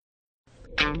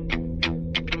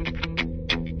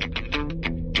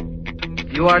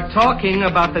You are talking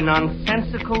about the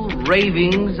nonsensical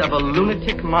ravings of a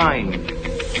lunatic mind.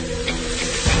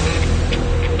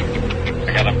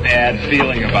 I got a bad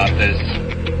feeling about this.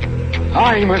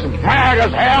 I'm as mad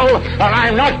as hell, and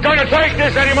I'm not going to take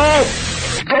this anymore!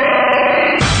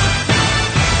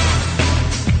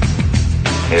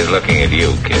 He's looking at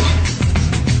you, kid.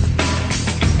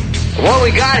 What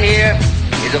we got here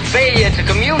is a failure to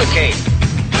communicate.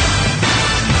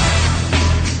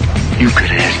 You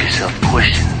could ask yourself a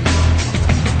question.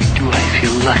 Do I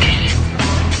feel lucky?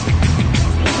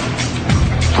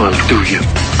 Well, do you,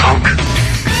 punk?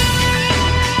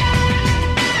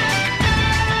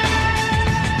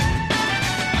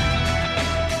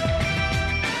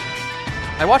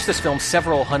 I watched this film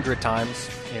several hundred times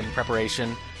in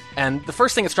preparation, and the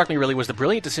first thing that struck me really was the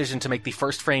brilliant decision to make the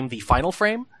first frame the final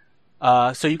frame.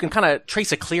 So you can kind of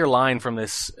trace a clear line from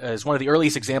this as one of the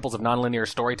earliest examples of nonlinear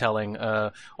storytelling,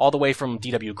 all the way from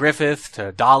D.W. Griffith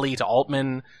to Dali to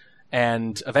Altman,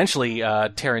 and eventually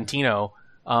Tarantino.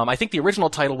 I think the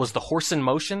original title was The Horse in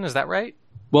Motion. Is that right?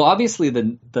 Well, obviously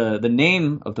the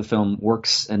name of the film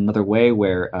works another way,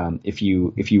 where if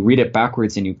you read it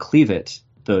backwards and you cleave it,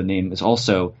 the name is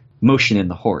also Motion in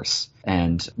the Horse.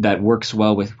 And that works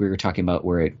well with what we were talking about,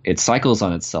 where it cycles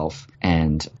on itself.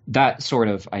 And that sort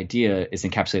of idea is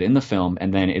encapsulated in the film,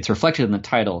 and then it's reflected in the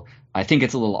title. I think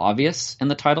it's a little obvious in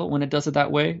the title when it does it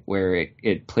that way, where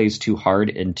it plays too hard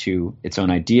into its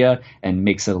own idea and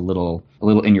makes it a little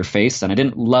in your face. And I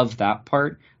didn't love that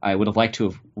part. I would have liked to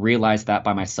have realized that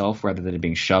by myself rather than it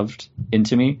being shoved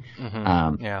into me.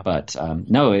 Mm-hmm. But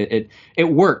no, it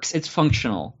works. It's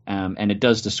functional, and it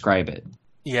does describe it.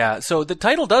 Yeah, so the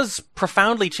title does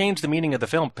profoundly change the meaning of the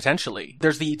film, potentially.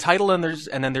 There's the title and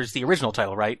then there's the original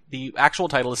title, right? The actual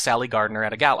title is Sallie Gardner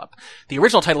at a Gallop. The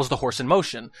original title is The Horse in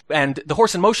Motion. And The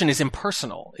Horse in Motion is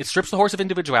impersonal. It strips the horse of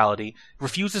individuality,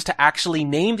 refuses to actually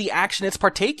name the action it's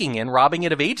partaking in, robbing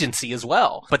it of agency as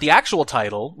well. But the actual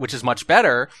title, which is much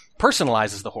better,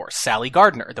 personalizes the horse. Sallie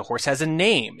Gardner. The horse has a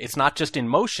name. It's not just in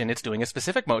motion, it's doing a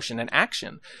specific motion and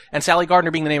action. And Sallie Gardner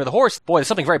being the name of the horse, boy, there's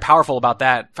something very powerful about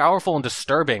that. Powerful and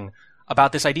disturbing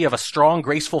about this idea of a strong,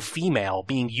 graceful female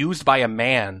being used by a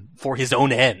man for his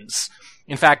own ends.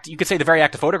 In fact, you could say the very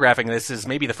act of photographing this is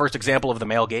maybe the first example of the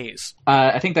male gaze.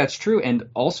 I think that's true. And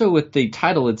also with the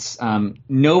title, it's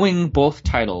knowing both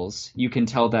titles, you can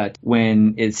tell that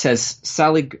when it says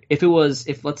Sallie, if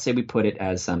let's say we put it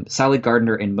as Sallie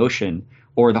Gardner in Motion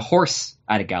or The Horse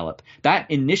at a Gallop, that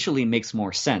initially makes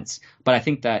more sense. But I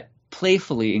think that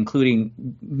playfully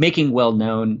making well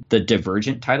known the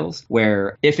divergent titles,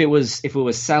 where if it was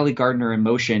Sallie Gardner in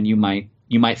Motion, you might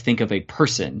think of a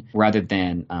person rather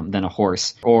than a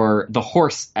horse, or The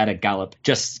Horse at a Gallop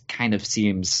just kind of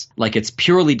seems like it's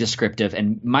purely descriptive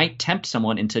and might tempt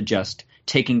someone into just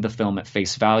taking the film at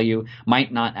face value,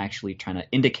 might not actually trying to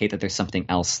indicate that there's something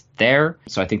else there.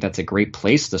 So I think that's a great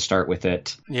place to start with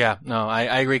it. Yeah, no,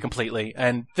 I agree completely.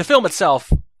 And the film itself,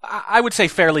 I would say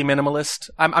fairly minimalist.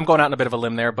 I'm going out on a bit of a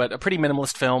limb there, but a pretty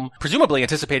minimalist film, presumably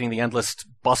anticipating the endless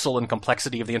bustle and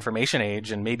complexity of the information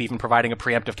age, and maybe even providing a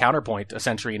preemptive counterpoint a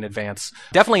century in advance.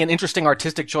 Definitely an interesting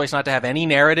artistic choice not to have any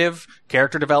narrative,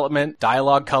 character development,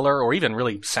 dialogue, color, or even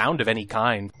really sound of any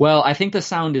kind. Well, I think the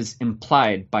sound is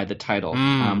implied by the title.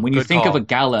 When you think of a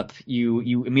gallop, you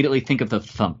immediately think of the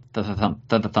thump,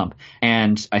 the thump.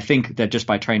 And I think that just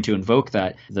by trying to invoke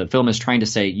that, the film is trying to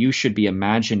say you should be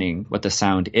imagining what the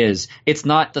sound is. It's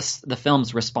not the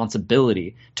film's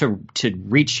responsibility to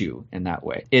reach you in that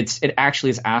way. It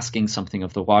actually is asking something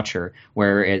of the watcher,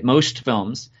 where most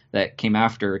films that came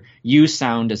after use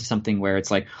sound as something where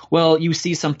it's like, well, you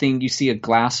see a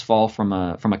glass fall from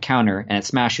a counter and it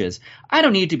smashes. I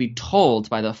don't need to be told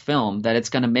by the film that it's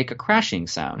going to make a crashing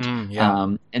sound.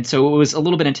 And so it was a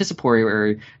little bit anticipatory,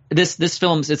 where this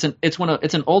film's it's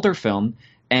an older film,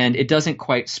 and it doesn't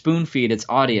quite spoon feed its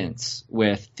audience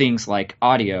with things like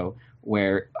audio,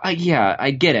 where, I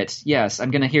get it. Yes,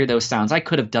 I'm going to hear those sounds. I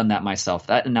could have done that myself.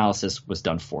 That analysis was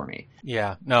done for me.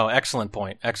 Yeah, no, excellent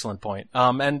point.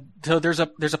 And so there's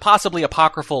a possibly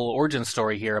apocryphal origin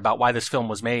story here about why this film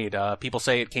was made. People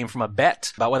say it came from a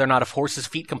bet about whether or not a horse's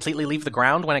feet completely leave the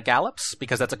ground when it gallops,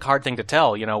 because that's a hard thing to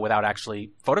tell, without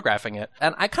actually photographing it.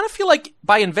 And I kind of feel like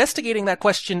by investigating that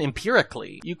question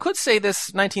empirically, you could say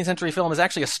this 19th century film is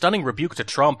actually a stunning rebuke to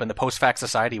Trump and the post-fact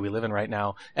society we live in right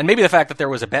now. And maybe the fact that there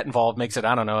was a bet involved makes it,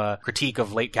 I don't know, a critique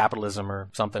of late capitalism or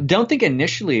something. Don't think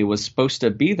initially it was supposed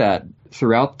to be that.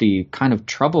 Throughout the kind of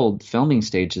troubled filming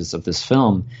stages of this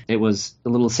film, it was a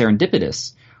little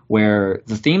serendipitous, where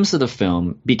the themes of the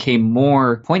film became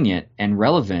more poignant and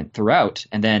relevant throughout.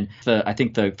 And then I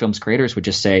think the film's creators would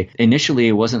just say, initially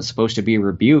it wasn't supposed to be a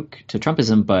rebuke to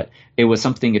Trumpism, but it was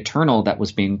something eternal that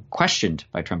was being questioned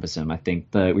by Trumpism. I think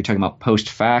we're talking about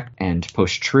post-fact and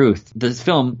post-truth. This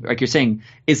film, like you're saying,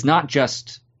 is not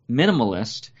just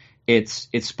minimalist. It's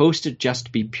supposed to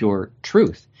just be pure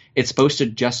truth. It's supposed to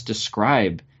just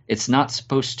describe. It's not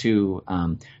supposed to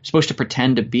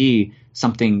pretend to be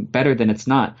something better than it's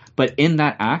not. But in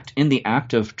the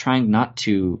act of trying not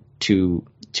to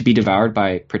be devoured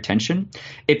by pretension,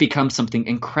 it becomes something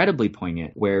incredibly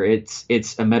poignant, where it's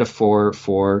a metaphor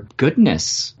for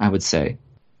goodness, I would say.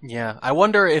 Yeah, I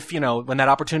wonder if, when that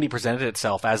opportunity presented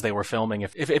itself as they were filming,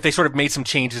 if they sort of made some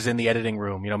changes in the editing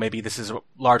room, maybe this is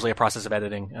largely a process of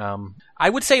editing. I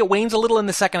would say it wanes a little in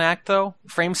the second act, though.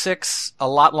 Frame 6, a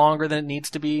lot longer than it needs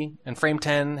to be. And frame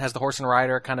 10 has the horse and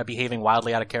rider kind of behaving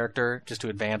wildly out of character just to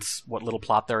advance what little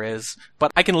plot there is.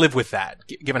 But I can live with that,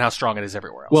 given how strong it is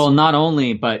everywhere else. Well, not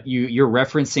only, but you're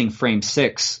referencing frame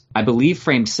 6. I believe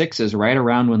frame 6 is right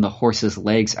around when the horse's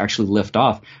legs actually lift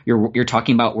off. You're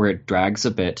talking about where it drags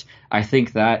a bit. I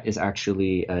think that is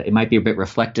actually it might be a bit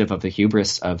reflective of the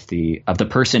hubris of the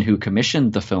person who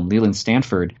commissioned the film, Leland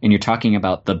Stanford. And you're talking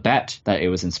about the bet that it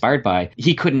was inspired by.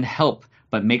 He couldn't help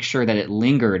but make sure that it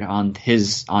lingered on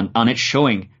it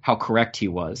showing how correct he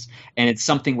was. And it's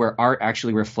something where art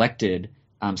actually reflected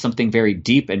something very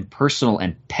deep and personal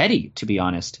and petty, to be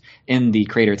honest, in the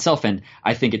creator itself. And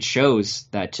I think it shows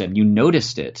that you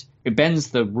noticed it. It bends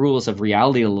the rules of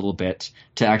reality a little bit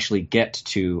to actually get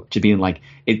to being like,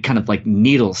 it kind of like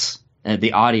needles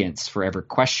the audience forever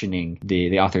questioning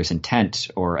the author's intent,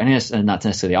 and not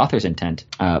necessarily the author's intent,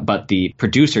 but the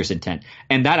producer's intent.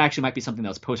 And that actually might be something that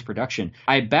was post-production.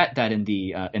 I bet that in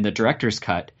the director's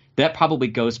cut, that probably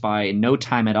goes by in no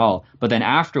time at all. But then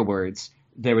afterwards,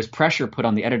 there was pressure put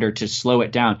on the editor to slow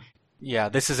it down. Yeah,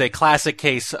 this is a classic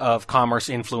case of commerce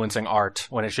influencing art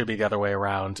when it should be the other way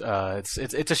around. It's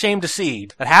a shame to see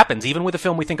that happens, even with a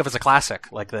film we think of as a classic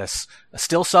like this,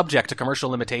 still subject to commercial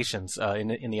limitations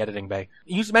in the editing bay.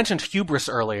 You mentioned hubris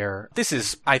earlier. This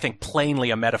is, I think, plainly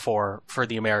a metaphor for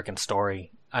the American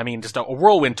story. I mean, just a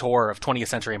whirlwind tour of 20th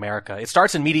century America. It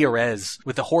starts in media res,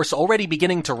 with the horse already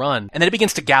beginning to run, and then it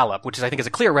begins to gallop, which I think is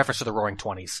a clear reference to the Roaring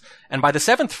Twenties. And by the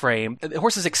 7th frame, the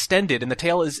horse is extended and the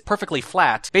tail is perfectly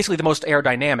flat, basically the most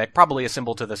aerodynamic, probably a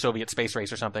symbol to the Soviet space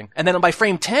race or something. And then by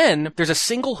frame 10, there's a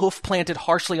single hoof planted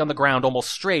harshly on the ground, almost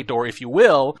straight, or if you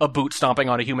will, a boot stomping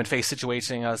on a human face,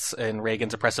 situating us in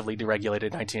Reagan's oppressively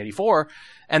deregulated 1984.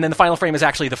 And then the final frame is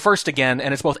actually the first again,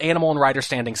 and it's both animal and rider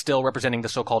standing still, representing the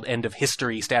so-called end of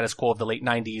history status quo of the late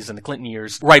 90s and the Clinton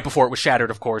years, right before it was shattered,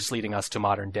 of course, leading us to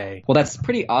modern day. Well, that's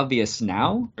pretty obvious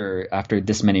now, or after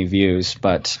this many views,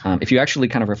 but if you actually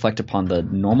kind of reflect upon the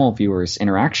normal viewer's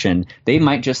interaction, they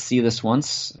might just see this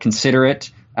once, consider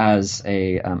it as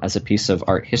a piece of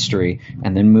art history,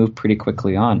 and then move pretty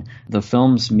quickly on. The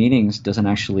film's meanings doesn't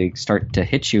actually start to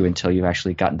hit you until you've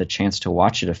actually gotten the chance to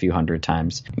watch it a few hundred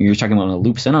times. You're talking about when it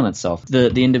loops in on itself.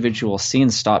 The individual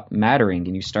scenes stop mattering,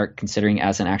 and you start considering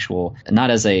as an actual, not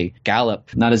as a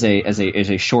gallop, not as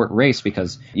a short race,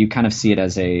 because you kind of see it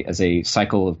as a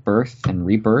cycle of birth and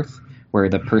rebirth, where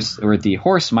the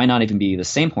horse might not even be the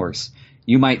same horse.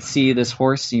 You might see this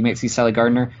horse, you might see Sallie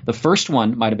Gardner. The first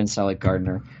one might have been Sallie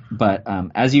Gardner, but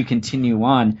as you continue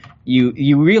on,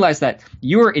 you realize that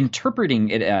you're interpreting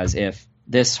it as if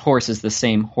this horse is the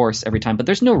same horse every time, but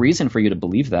there's no reason for you to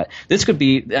believe that. This could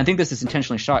be, I think this is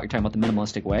intentionally shot, you're talking about the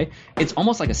minimalistic way. It's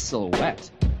almost like a silhouette,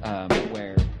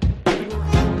 where...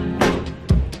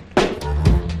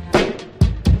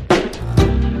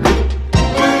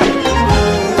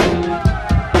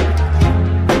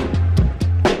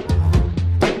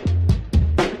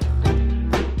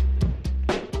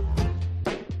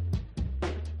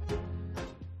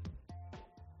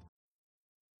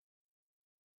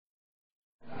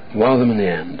 Wow them in the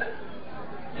end.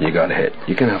 You got a hit.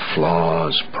 You can have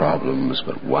flaws, problems,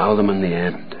 but wow them in the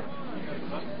end,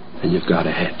 and you've got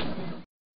a hit.